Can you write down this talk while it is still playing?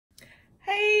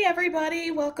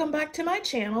everybody, welcome back to my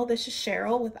channel. This is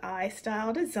Cheryl with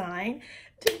iStyle Design.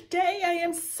 Today I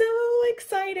am so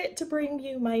excited to bring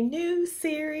you my new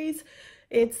series.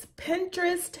 It's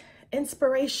Pinterest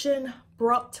inspiration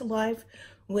brought to life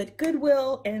with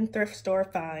Goodwill and thrift store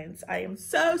finds. I am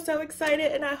so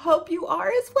excited and I hope you are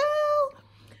as well.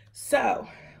 So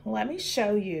let me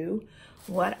show you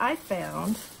what I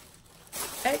found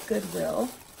at Goodwill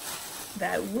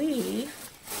that we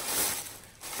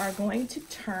are going to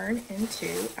turn into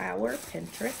our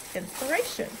Pinterest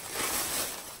inspiration.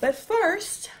 But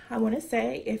first, I want to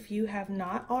say if you have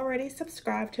not already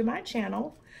subscribed to my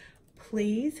channel,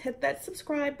 please hit that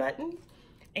subscribe button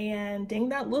and ding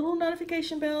that little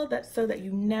notification bell so that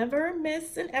you never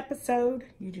miss an episode.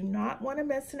 You do not want to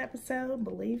miss an episode,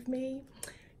 believe me,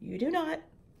 you do not.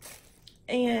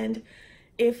 And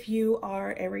if you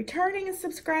are a returning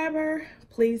subscriber,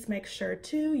 please make sure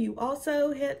you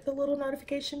also hit the little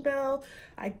notification bell.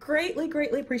 I greatly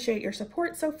appreciate your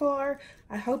support so far.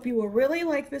 I hope you will really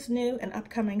like this new and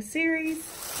upcoming series.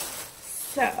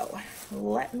 So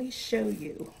let me show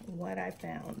you what I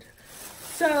found.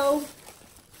 So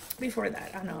before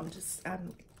that, I know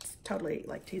I'm totally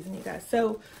like teasing you guys.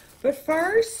 But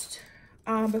first,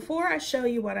 before I show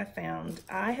you what I found,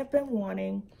 I have been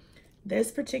wanting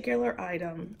this particular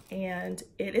item, and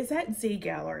it is at Z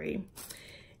Gallery,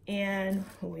 and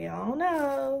we all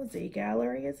know Z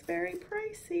Gallery is very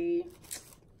pricey.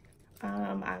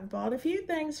 I've bought a few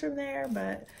things from there,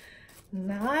 but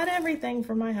not everything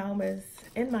from my home is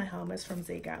from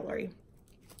Z Gallery.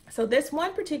 So this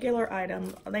one particular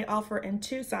item they offer in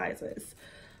two sizes,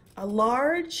 a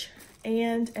large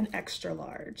and an extra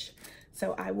large.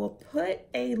 So I will put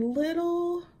a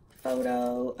little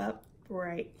photo up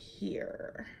right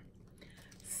here.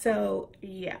 So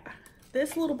yeah,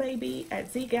 this little baby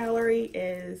at Z Gallery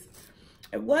it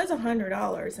was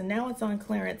 $100 and now it's on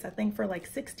clearance, I think for like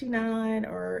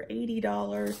 $69 or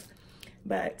 $80.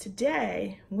 But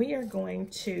today we are going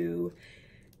to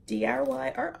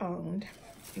DIY our own,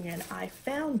 and I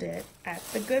found it at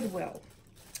the Goodwill.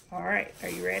 All right, are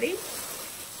you ready?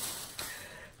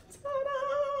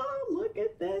 Ta-da! Look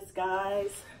at this,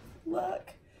 guys.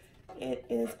 Look. It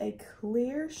is a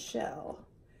clear shell,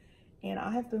 and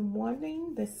I have been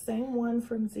wanting the same one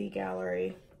from Z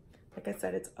Gallery. Like I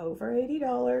said, it's over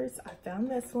 $80. I found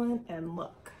this one, and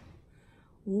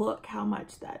look how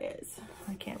much that is.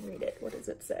 I can't read it. What does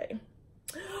it say?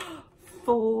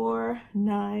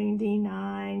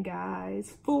 $4.99,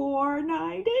 guys.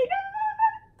 $4.99.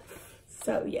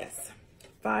 So yes,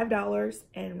 $5,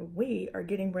 and we are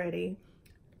getting ready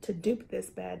to dupe this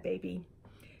bad baby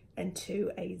into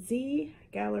a Z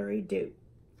Gallery dupe.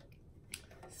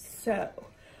 So,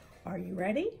 are you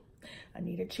ready? I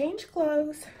need to change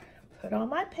clothes, put on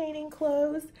my painting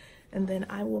clothes, and then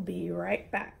I will be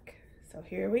right back. So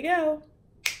here we go.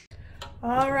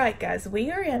 All right, guys,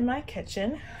 we are in my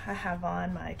kitchen. I have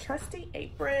on my trusty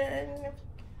apron,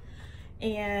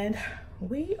 and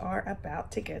we are about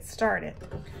to get started.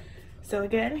 So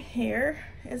again, here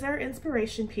is our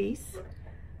inspiration piece.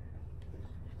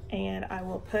 And I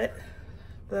will put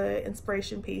the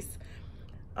inspiration piece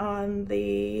on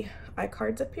the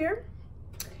iCards up here.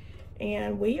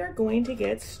 And we are going to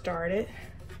get started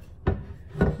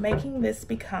making this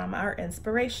become our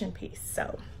inspiration piece.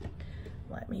 So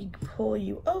let me pull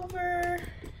you over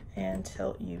and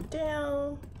tilt you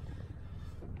down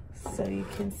so you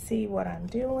can see what I'm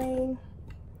doing.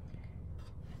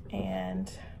 And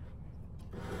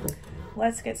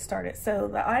let's get started. So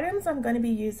the items I'm going to be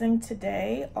using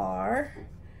today are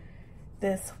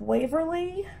this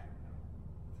Waverly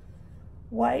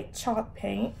white chalk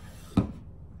paint,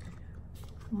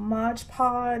 Mod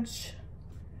Podge,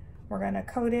 we're going to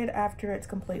coat it after it's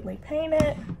completely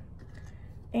painted,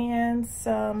 and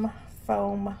some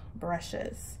foam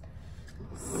brushes.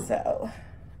 So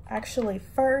actually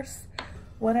first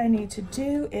what I need to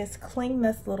do is clean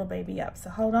this little baby up. So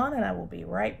hold on and I will be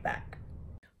right back.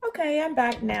 Okay, I'm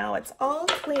back now. It's all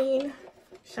clean,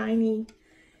 shiny,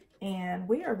 and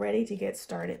we are ready to get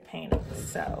started painting.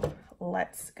 So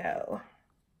let's go.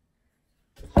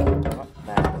 Oh,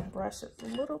 that brush is a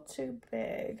little too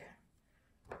big.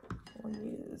 We'll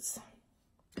use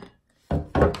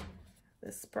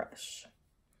this brush.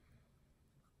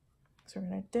 So we're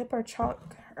gonna dip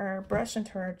our brush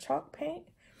into our chalk paint,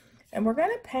 and we're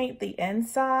gonna paint the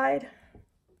inside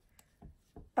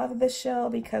of the shell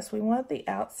because we want the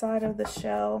outside of the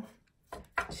shell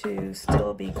to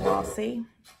still be glossy.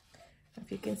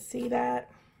 If you can see that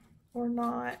or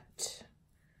not.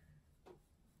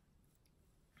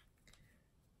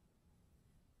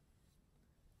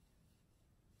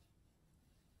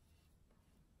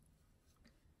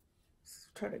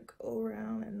 try to go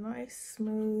around in nice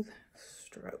smooth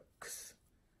strokes.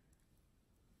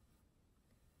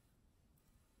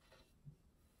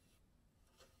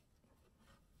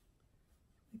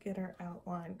 Get our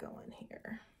outline going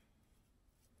here.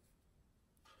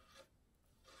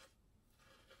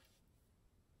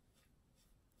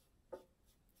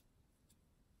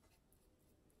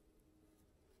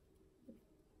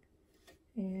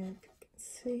 And you can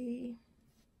see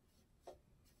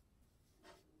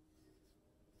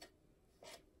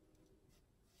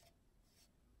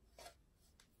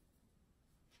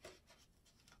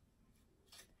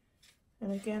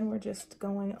and again, we're just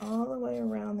going all the way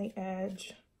around the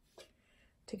edge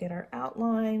to get our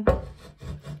outline.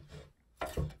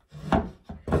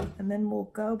 And then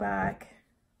we'll go back,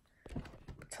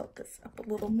 tilt this up a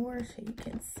little more so you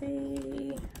can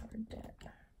see.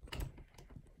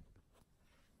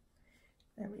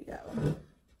 There we go.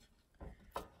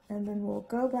 And then we'll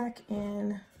go back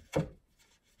in.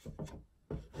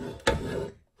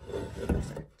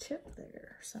 There's a chip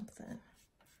there or something.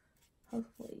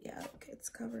 Hopefully, yeah, okay, it's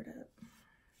covered up.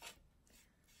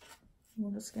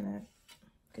 We're just gonna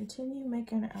continue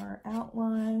making our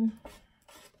outline.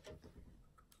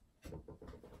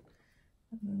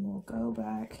 And then we'll go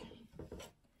back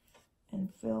and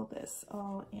fill this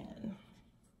all in.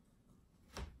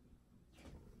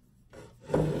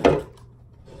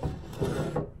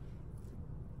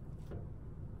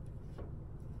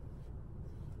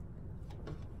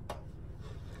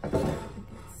 You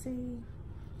can see.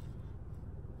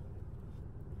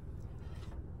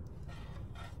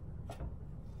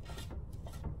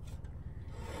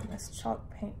 This chalk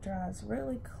paint dries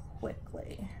really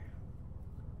quickly.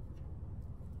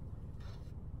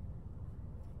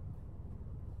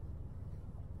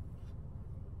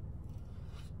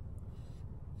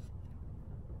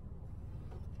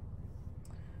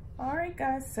 Alright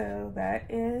guys, so that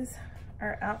is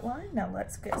our outline. Now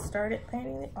let's get started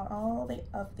painting all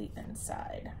of the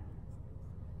inside.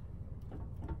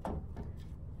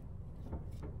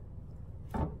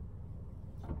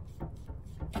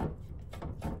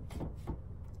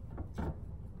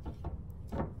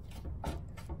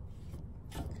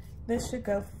 This should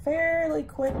go fairly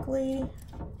quickly,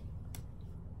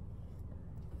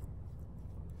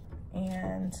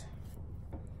 and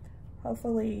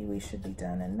hopefully we should be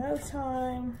done in no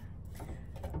time.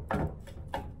 I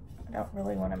don't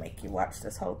really want to make you watch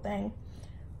this whole thing.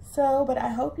 So, but I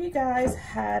hope you guys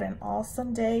had an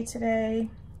awesome day today.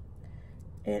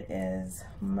 It is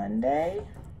Monday,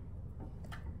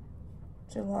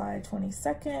 July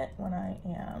 22nd, when I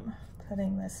am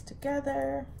putting this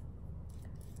together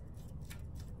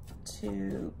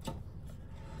to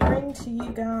bring to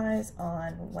you guys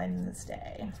on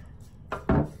Wednesday.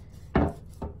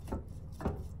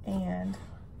 And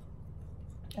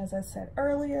as I said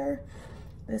earlier,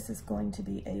 this is going to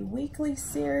be a weekly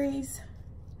series,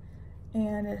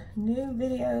 and new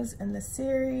videos in the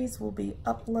series will be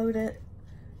uploaded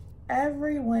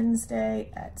every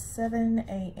Wednesday at 7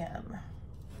 a.m.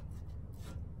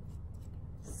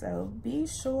 So be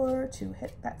sure to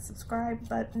hit that subscribe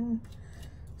button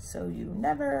so you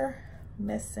never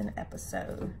miss an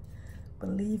episode.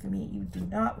 Believe me, you do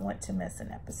not want to miss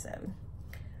an episode.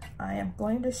 I am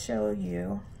going to show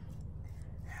you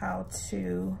how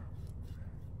to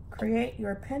create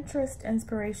your Pinterest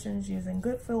inspirations using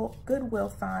Goodwill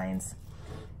finds,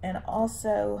 and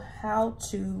also how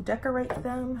to decorate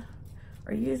them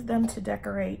or use them to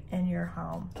decorate in your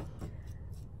home.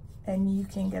 And you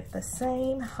can get the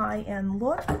same high-end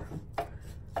look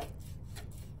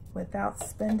without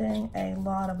spending a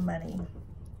lot of money.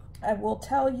 I will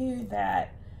tell you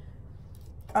that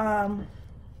I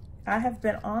have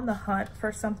been on the hunt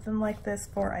for something like this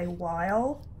for a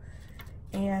while,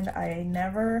 and I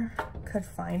never could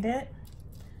find it.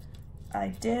 I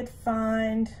did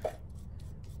find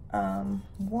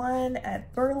one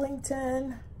at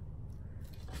Burlington,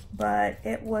 but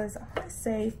it was, I want to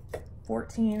say,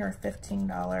 $14 or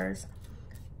 $15.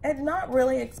 It's not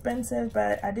really expensive,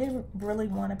 but I didn't really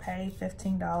want to pay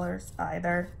 $15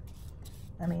 either.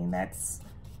 I mean, I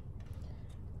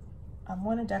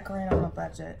want to decorate on a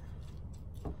budget.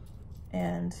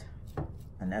 And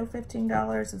I know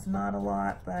 $15 is not a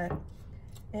lot, but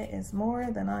it is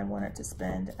more than I wanted to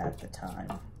spend at the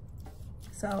time.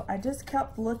 So I just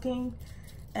kept looking,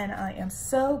 and I am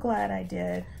so glad I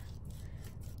did,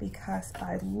 because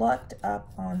I lucked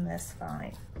up on this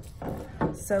find.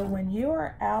 So when you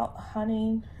are out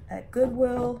hunting at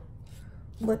Goodwill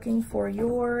looking for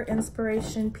your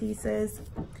inspiration pieces,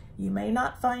 you may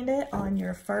not find it on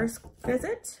your first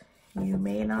visit. You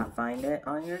may not find it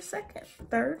on your second,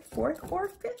 third, fourth, or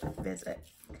fifth visit.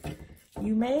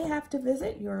 You may have to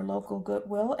visit your local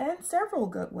Goodwill and several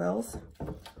Goodwills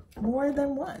more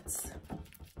than once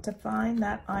to find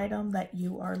that item that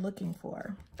you are looking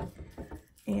for.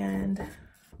 And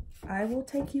I will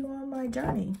take you on my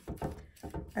journey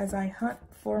as I hunt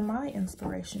for my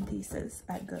inspiration pieces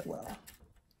at Goodwill.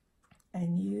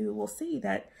 And you will see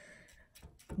that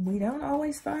we don't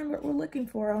always find what we're looking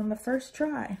for on the first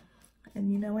try.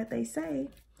 And you know what they say,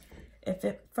 if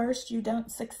at first you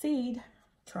don't succeed,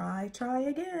 try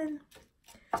again.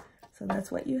 So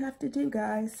that's what you have to do,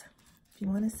 guys. If you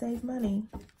want to save money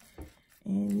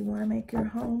and you want to make your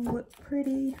home look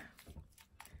pretty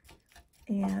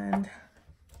and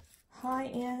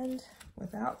high-end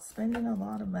without spending a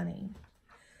lot of money.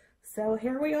 So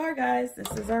here we are, guys.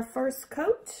 This is our first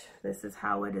coat. This is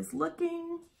how it is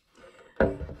looking.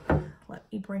 Let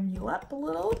me bring you up a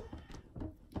little.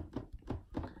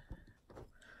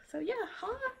 So yeah,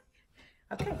 hi.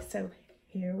 Okay, so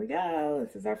here we go.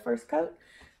 This is our first coat.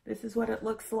 This is what it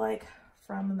looks like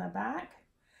from the back.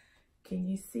 Can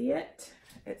you see it?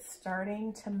 It's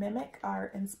starting to mimic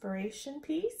our inspiration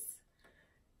piece.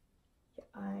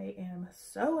 I am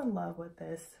so in love with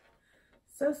this.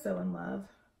 So in love.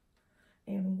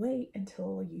 And wait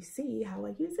until you see how I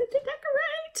use it to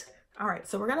decorate. All right,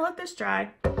 so we're gonna let this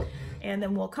dry and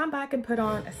then we'll come back and put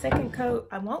on a second coat.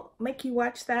 I won't make you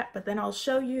watch that, but then I'll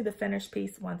show you the finished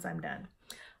piece once I'm done.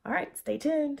 All right, stay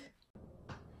tuned.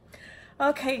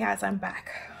 Okay guys, I'm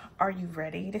back. Are you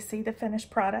ready to see the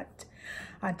finished product?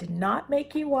 I did not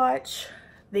make you watch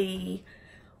the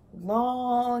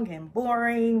long and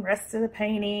boring rest of the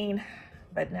painting,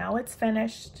 but now it's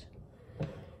finished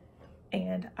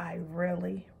and I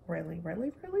really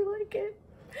like it.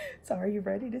 So are you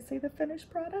ready to see the finished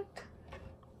product?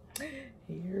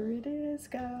 Here it is,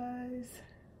 guys.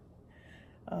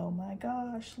 Oh my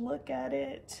gosh, look at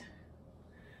it.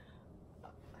 I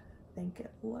think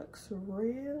it looks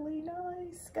really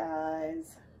nice,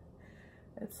 guys.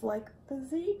 It's like the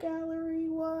Z Gallery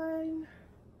one.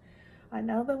 I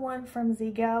know the one from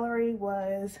Z Gallery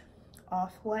was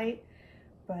off-white,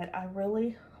 but I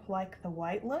really like the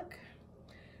white look.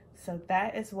 So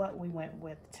that is what we went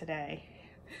with today.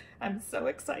 I'm so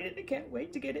excited. I can't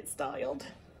wait to get it styled.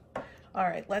 All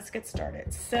right, let's get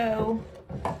started. So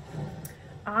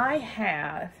I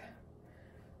have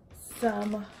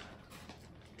some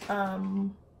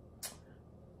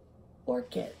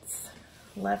orchids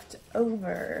left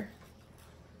over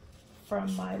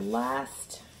from my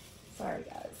last,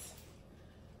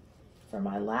 from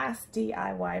my last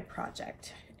DIY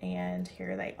project, and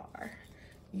here they are.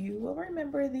 You will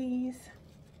remember these.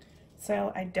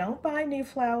 So I don't buy new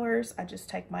flowers. I just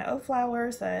take my old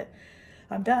flowers that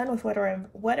I'm done with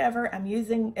whatever I'm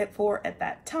using it for at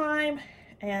that time,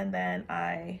 and then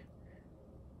I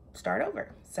start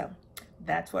over. So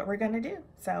that's what we're gonna do.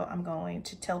 So I'm going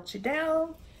to tilt you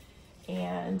down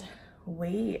and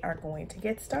we are going to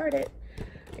get started.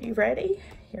 Are you ready?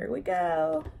 Here we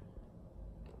go.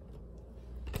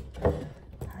 All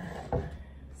right.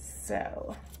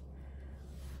 So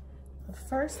the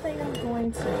first thing I'm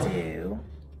going to do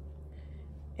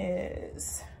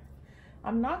is,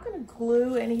 I'm not going to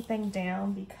glue anything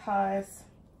down because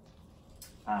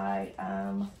I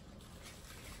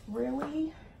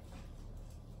really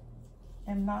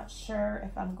am not sure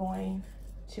if I'm going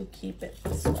to keep it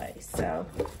this way. So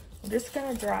I'm just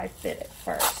going to dry fit it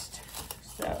first.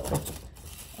 So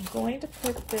I'm going to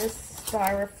put this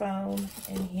styrofoam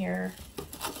in here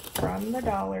from the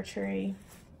Dollar Tree,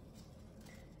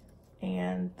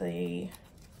 and the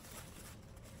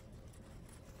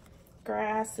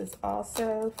grass is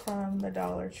also from the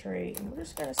Dollar Tree. And we're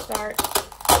just going to start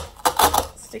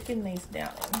sticking these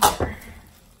down in here.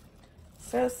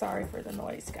 So sorry for the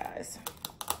noise, guys.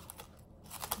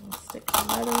 I'll stick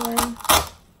another one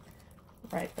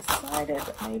right beside it,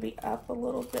 but maybe up a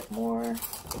little bit more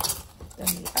than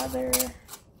the other.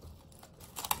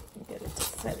 Get it to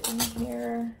set in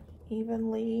here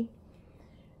evenly.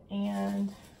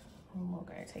 And we're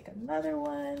going to take another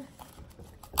one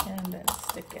and then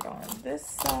stick it on this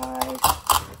side.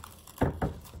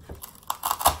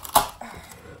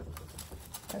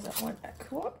 Doesn't want that to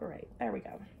cooperate. There we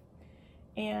go.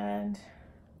 And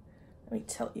let me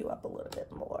tilt you up a little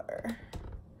bit more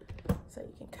so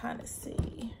you can kind of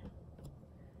see.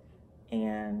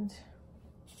 And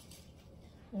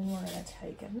then we're going to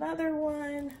take another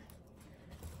one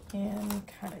and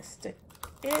kind of stick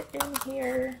it in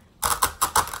here.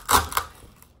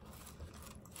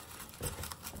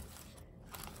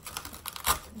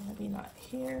 Maybe not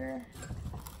here.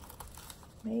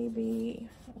 Maybe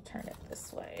I'll turn it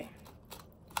this way.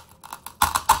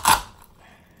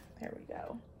 There we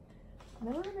go.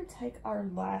 Then we're going to take our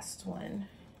last one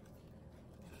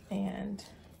and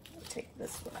take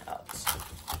this one out.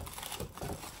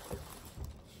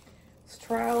 It's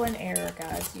trial and error,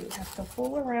 guys. You have to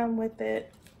fool around with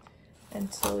it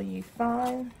until you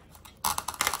find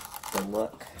the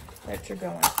look that you're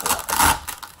going for.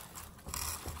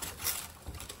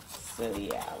 So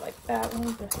yeah, like that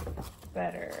one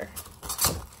better.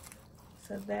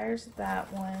 So there's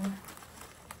that one.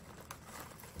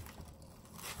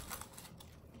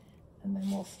 And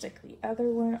then we'll stick the other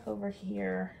one over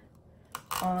here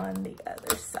on the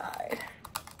other side.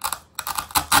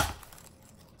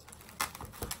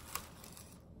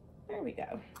 There we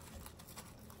go.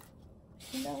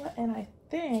 You know what? And I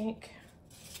think,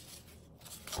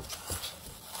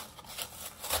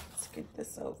 let's get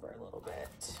this over a little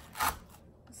bit.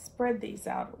 Spread these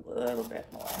out a little bit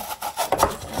more.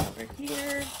 This one over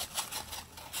here.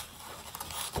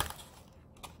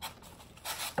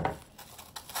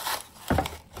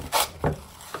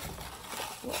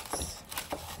 Whoops.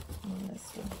 And this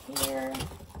one here.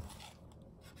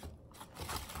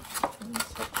 And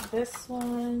take this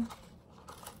one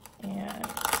and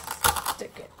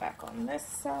stick it back on this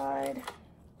side.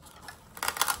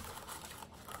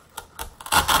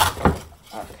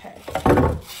 Okay.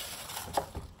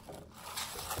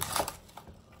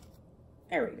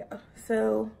 There we go.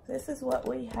 So this is what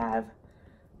we have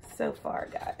so far,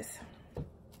 guys. Let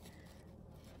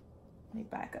me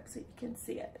back up so you can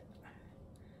see it.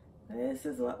 This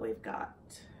is what we've got.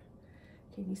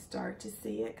 Can you start to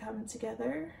see it come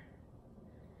together?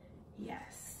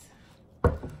 Yes.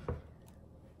 All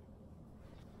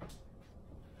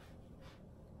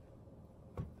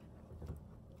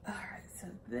right, so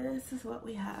this is what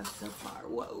we have so far.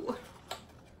 Whoa.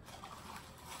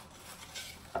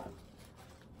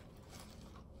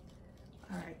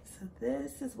 All right, so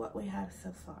this is what we have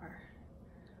so far.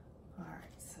 All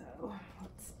right, so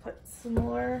let's put some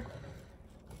more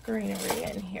greenery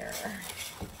in here.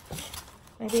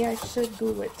 Maybe I should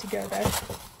glue it together,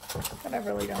 but I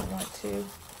really don't want to.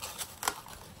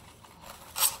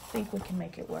 I think we can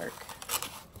make it work.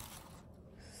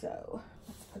 So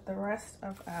let's put the rest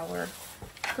of our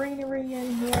greenery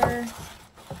in here.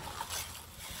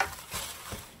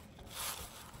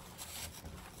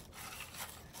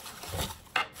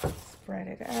 Spread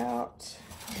it out.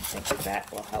 I think that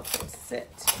will help it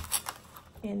sit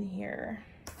in here.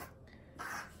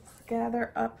 Let's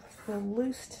gather up the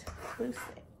loose.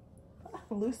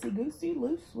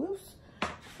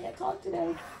 Can't talk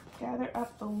today. Gather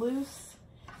up the loose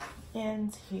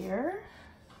ends here.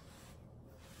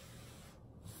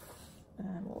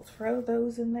 And we'll throw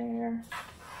those in there.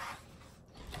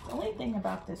 The only thing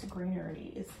about this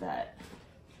greenery is that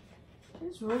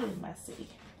it's really messy.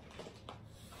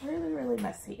 Really, really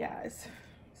messy, guys.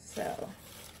 So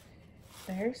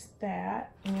there's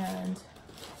that. And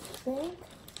I think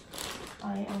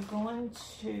I am going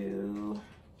to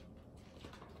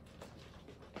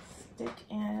stick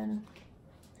in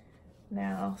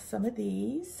now some of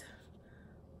these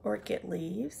orchid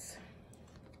leaves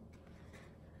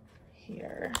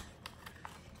here.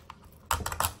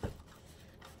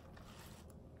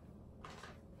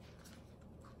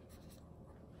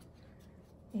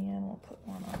 And we'll put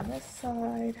one on this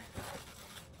side.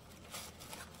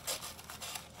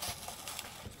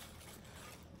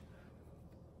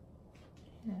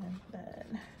 And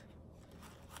then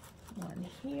one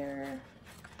here.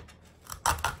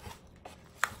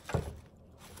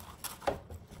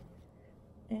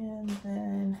 And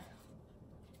then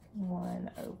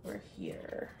one over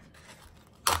here.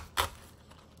 All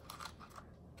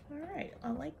right,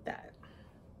 I like that.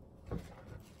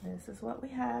 This is what we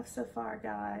have so far,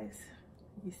 guys.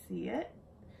 You see it?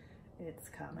 It's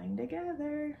coming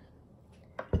together.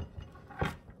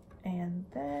 And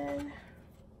then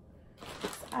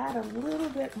let's add a little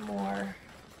bit more.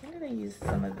 I'm gonna use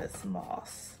some of this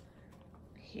moss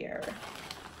here.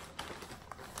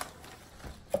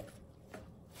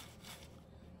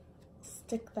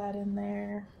 Stick that in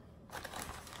there.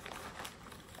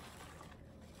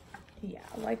 Yeah,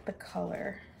 I like the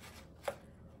color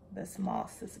this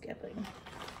moss is giving.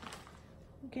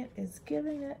 It is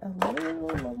giving it a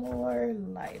little more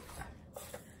life.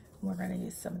 We're gonna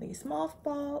use some of these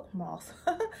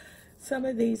some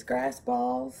of these grass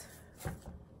balls.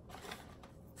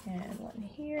 And one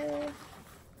here,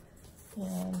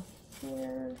 one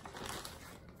here,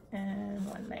 and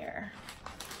one there.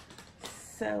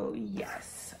 So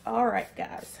yes, all right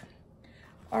guys,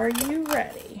 are you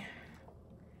ready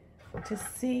to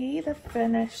see the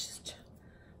finished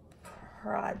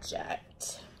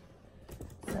project?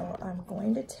 So I'm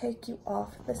going to take you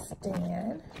off the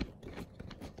stand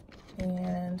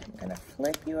And I'm gonna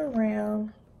flip you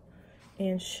around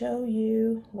and show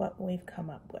you what we've come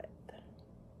up with.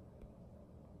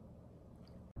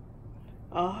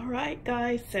 All right,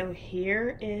 guys, so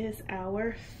here is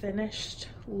our finished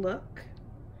look.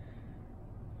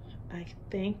 I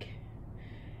think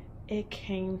it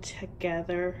came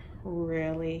together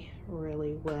really,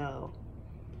 really well.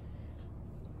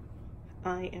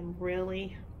 I am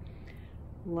really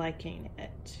liking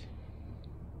it.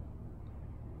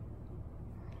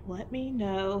 Let me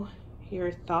know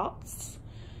your thoughts,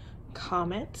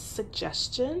 comments,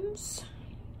 suggestions.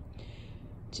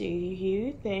 Do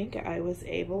you think I was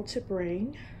able to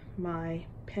bring my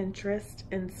Pinterest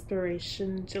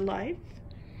inspiration to life?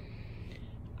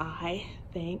 I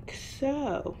think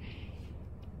so.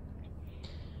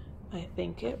 I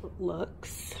think it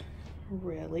looks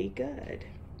really good.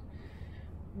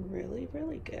 Really,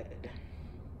 really good.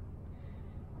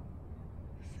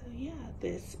 So yeah,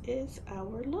 this is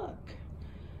our look.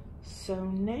 So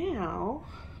now,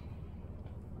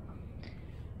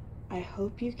 I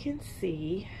hope you can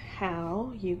see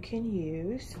how you can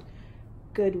use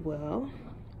Goodwill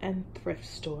and thrift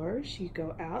stores. You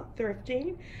go out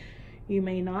thrifting, you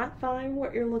may not find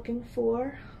what you're looking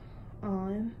for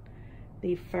on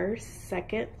the first,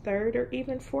 second, third, or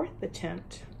even fourth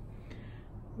attempt,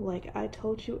 like I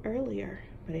told you earlier.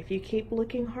 But if you keep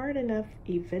looking hard enough,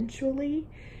 eventually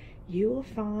you will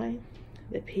find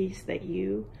the piece that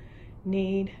you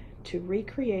need to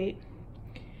recreate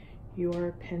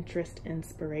your Pinterest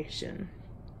inspiration.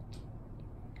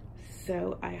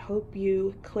 So I hope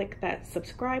you click that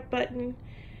subscribe button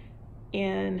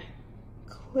and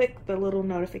click the little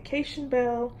notification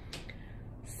bell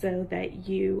so that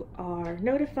you are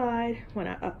notified when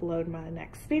I upload my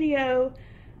next video.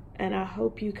 And I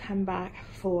hope you come back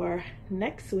for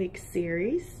next week's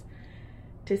series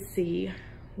to see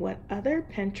what other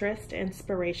Pinterest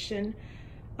inspiration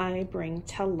I bring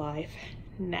to life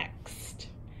next.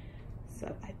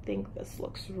 So I think this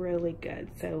looks really good.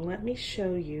 So let me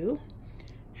show you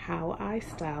how I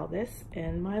style this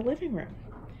in my living room.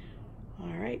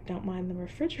 All right, don't mind the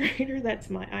refrigerator. That's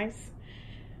my ice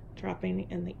dropping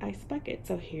in the ice bucket.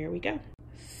 So here we go.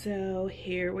 So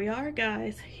here we are,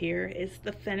 guys. Here is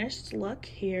the finished look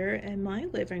here in my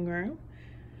living room.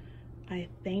 I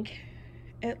think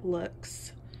it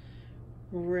looks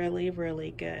really,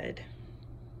 really good.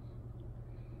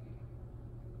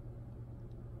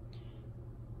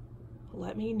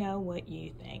 Let me know what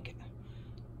you think,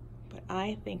 but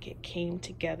I think it came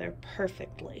together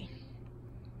perfectly.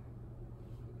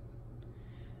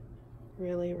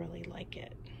 Really, really like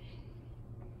it.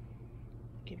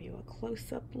 Give you a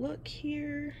close-up look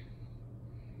here.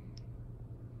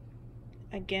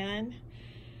 Again,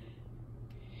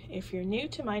 if you're new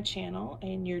to my channel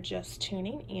and you're just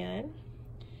tuning in,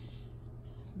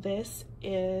 this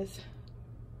is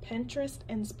Pinterest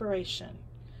inspiration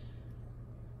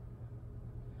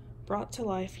brought to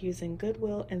life using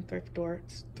Goodwill and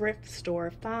thrift store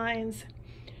finds.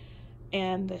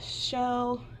 And the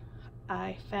shell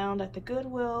I found at the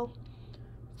Goodwill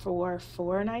for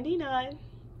 $4.99.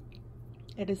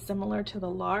 It is similar to the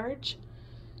large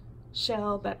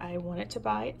shell that I wanted to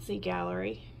buy at Z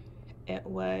Gallery. It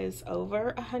was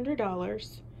over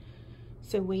 $100.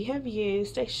 So we have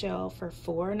used a shell for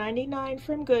 $4.99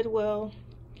 from Goodwill.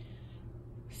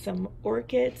 Some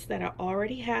orchids that I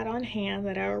already had on hand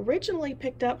that I originally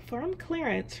picked up from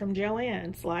clearance from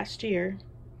Joann's last year.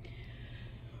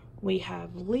 We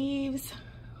have leaves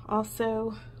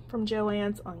also from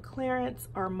Joann's on clearance,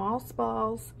 our moss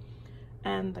balls,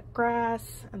 and the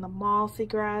grass and the mossy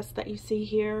grass that you see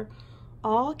here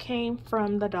all came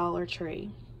from the Dollar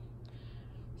Tree.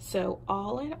 So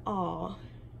all in all,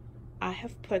 I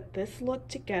have put this look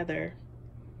together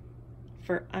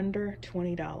for under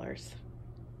 $20.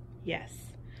 Yes,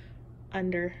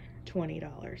 under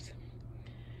 $20.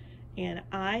 And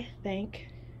I think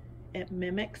it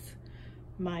mimics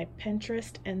my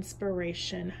Pinterest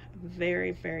inspiration very,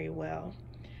 very well.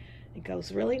 It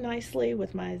goes really nicely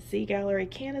with my Z Gallery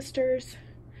canisters.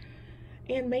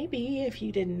 And maybe if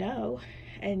you didn't know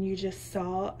and you just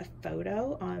saw a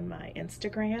photo on my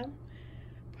Instagram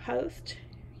post,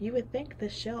 you would think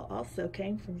this shell also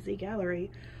came from Z Gallery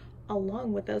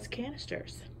along with those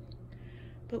canisters.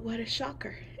 But what a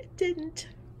shocker, it didn't.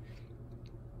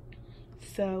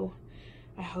 So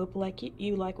I hope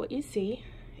you like what you see.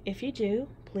 If you do,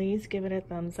 please give it a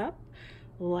thumbs up,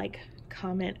 like,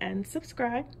 comment, and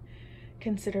subscribe.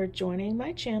 Consider joining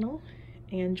my channel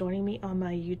and joining me on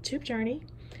my YouTube journey.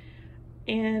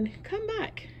 And come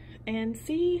back and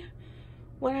see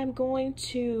what I'm going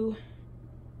to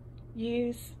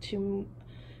use to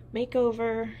make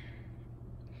over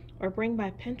or bring my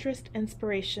Pinterest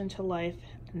inspiration to life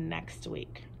next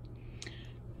week.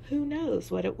 Who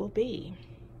knows what it will be?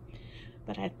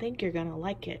 But I think you're gonna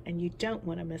like it and you don't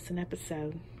want to miss an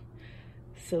episode.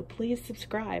 So please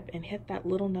subscribe and hit that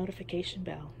little notification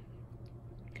bell.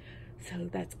 So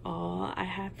that's all I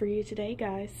have for you today,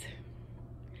 guys.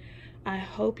 I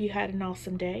hope you had an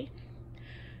awesome day.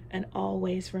 And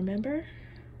always remember,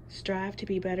 strive to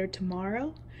be better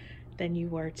tomorrow than you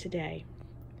were today.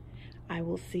 I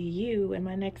will see you in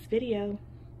my next video.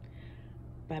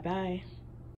 Bye-bye.